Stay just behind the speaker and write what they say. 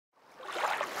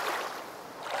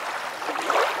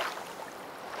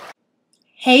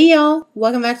Hey y'all,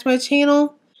 welcome back to my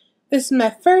channel. This is my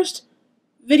first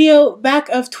video back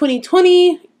of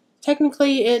 2020.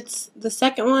 Technically it's the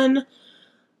second one,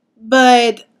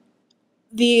 but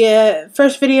the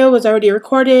first video was already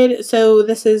recorded, so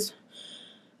this is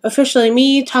officially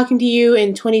me talking to you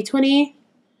in 2020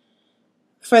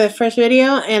 for the first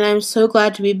video, and I'm so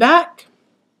glad to be back.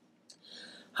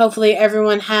 Hopefully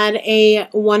everyone had a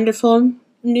wonderful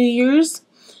New Year's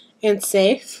and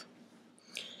safe.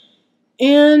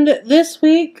 And this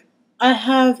week I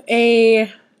have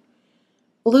a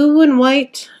blue and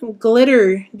white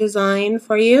glitter design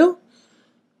for you.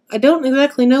 I don't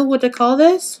exactly know what to call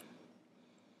this.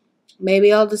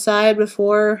 Maybe I'll decide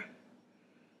before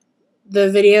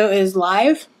the video is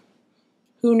live.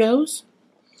 Who knows?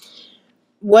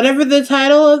 Whatever the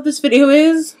title of this video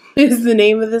is the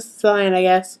name of this design, I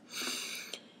guess.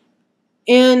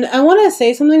 And I want to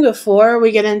say something before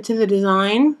we get into the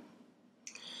design.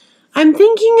 I'm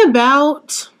thinking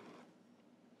about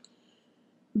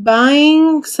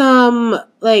buying some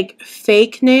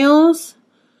fake nails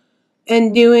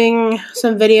and doing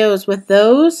some videos with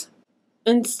those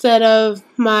instead of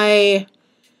my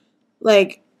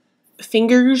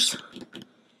fingers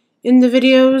in the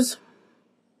videos,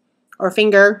 or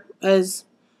finger as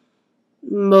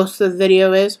most of the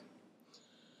video is,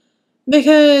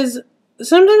 because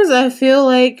sometimes I feel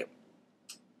like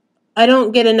I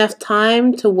don't get enough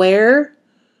time to wear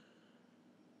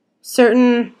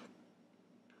certain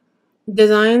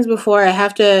designs before I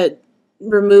have to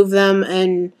remove them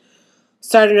and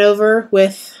start it over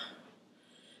with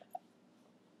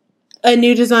a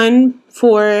new design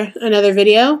for another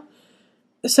video.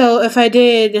 So if I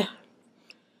did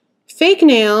fake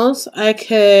nails, I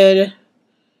could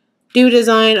do a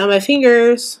design on my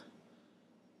fingers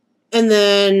and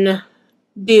then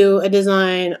do a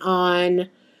design on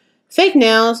fake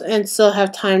nails and still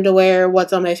have time to wear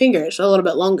what's on my fingers a little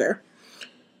bit longer.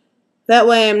 That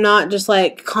way I'm not just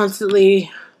constantly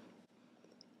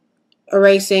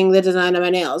erasing the design of my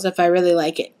nails if I really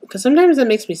like it, because sometimes that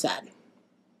makes me sad.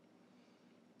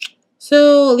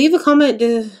 So leave a comment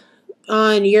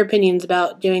on your opinions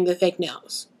about doing the fake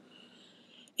nails.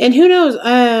 And who knows,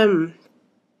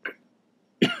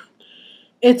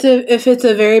 if it's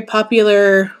a very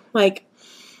popular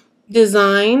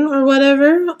design or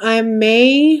whatever, I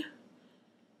may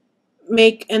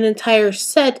make an entire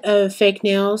set of fake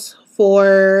nails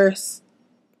for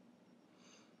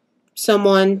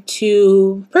someone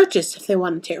to purchase if they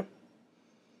wanted to.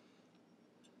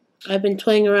 I've been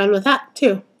toying around with that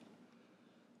too.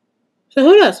 So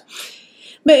who knows?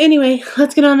 But anyway,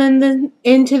 let's get on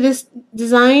into this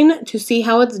design to see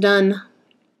how it's done.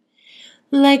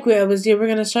 Like we always do, we're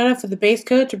going to start off with the base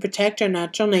coat to protect our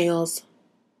natural nails.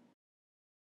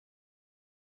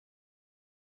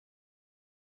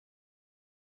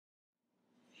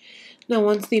 Now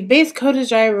once the base coat is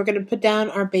dry, we're going to put down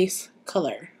our base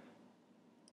color.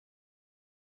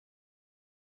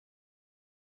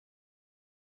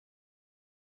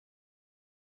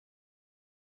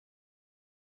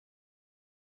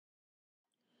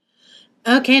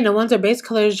 Okay, now once our base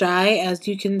color is dry, as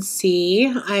you can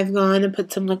see, I've gone and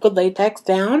put some liquid latex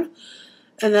down.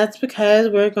 And that's because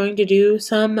we're going to do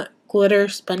some glitter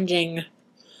sponging.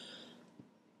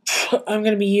 I'm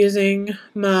going to be using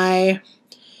my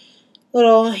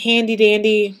little handy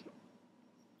dandy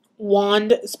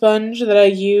wand sponge that I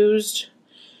used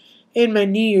in my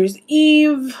New Year's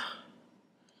Eve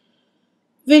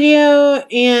video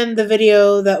and the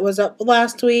video that was up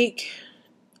last week.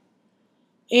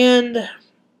 And the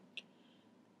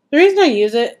reason I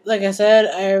use it, like I said,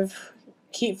 I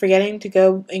keep forgetting to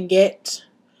go and get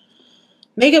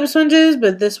makeup sponges,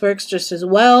 but this works just as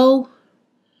well.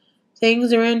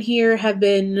 Things around here have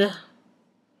been a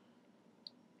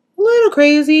little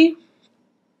crazy,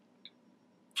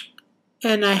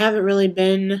 and I haven't really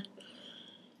been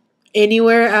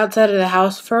anywhere outside of the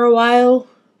house for a while,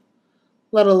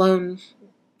 let alone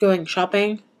going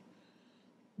shopping.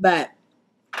 But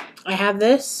I have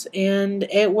this, and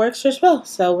it works just well,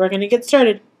 so we're going to get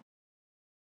started.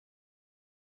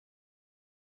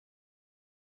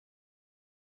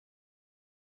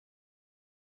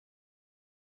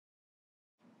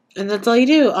 And that's all you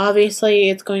do. Obviously,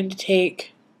 it's going to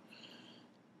take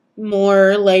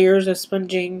more layers of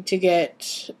sponging to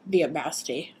get the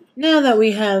opacity. Now that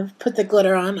we have put the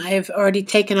glitter on, I have already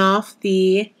taken off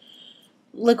the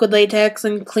liquid latex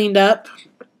and cleaned up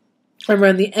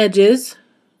around the edges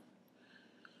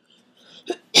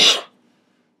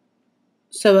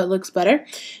so it looks better.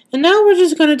 And now we're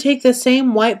just going to take the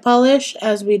same white polish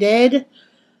as we did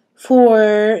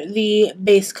for the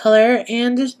base color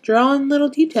and just draw in little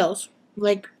details,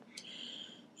 like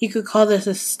You could call this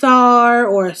a star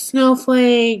or a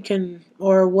snowflake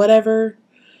or whatever,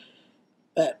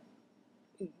 but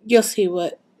you'll see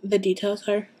what the details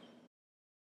are.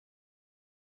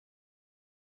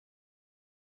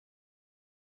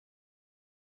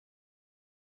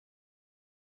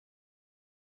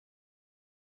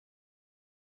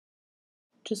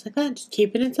 Just like that, just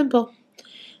keeping it simple.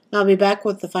 I'll be back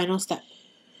with the final step.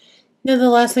 Now the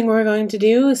last thing we're going to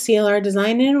do is seal our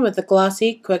design in with a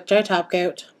glossy quick dry top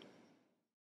coat.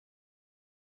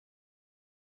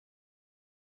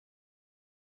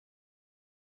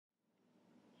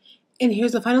 And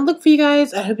here's the final look for you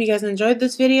guys. I hope you guys enjoyed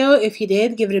this video. If you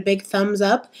did, give it a big thumbs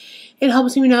up. It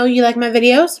helps me know you like my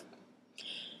videos.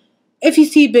 If you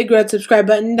see a big red subscribe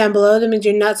button down below, that means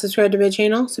you're not subscribed to my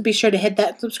channel, so be sure to hit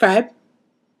that subscribe.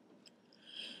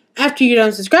 After you're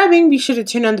done subscribing, be sure to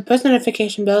turn on the post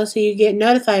notification bell so you get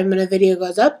notified when a video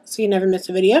goes up, so you never miss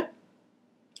a video.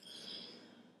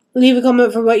 Leave a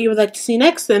comment for what you would like to see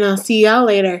next, and I'll see y'all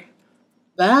later.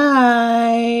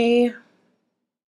 Bye!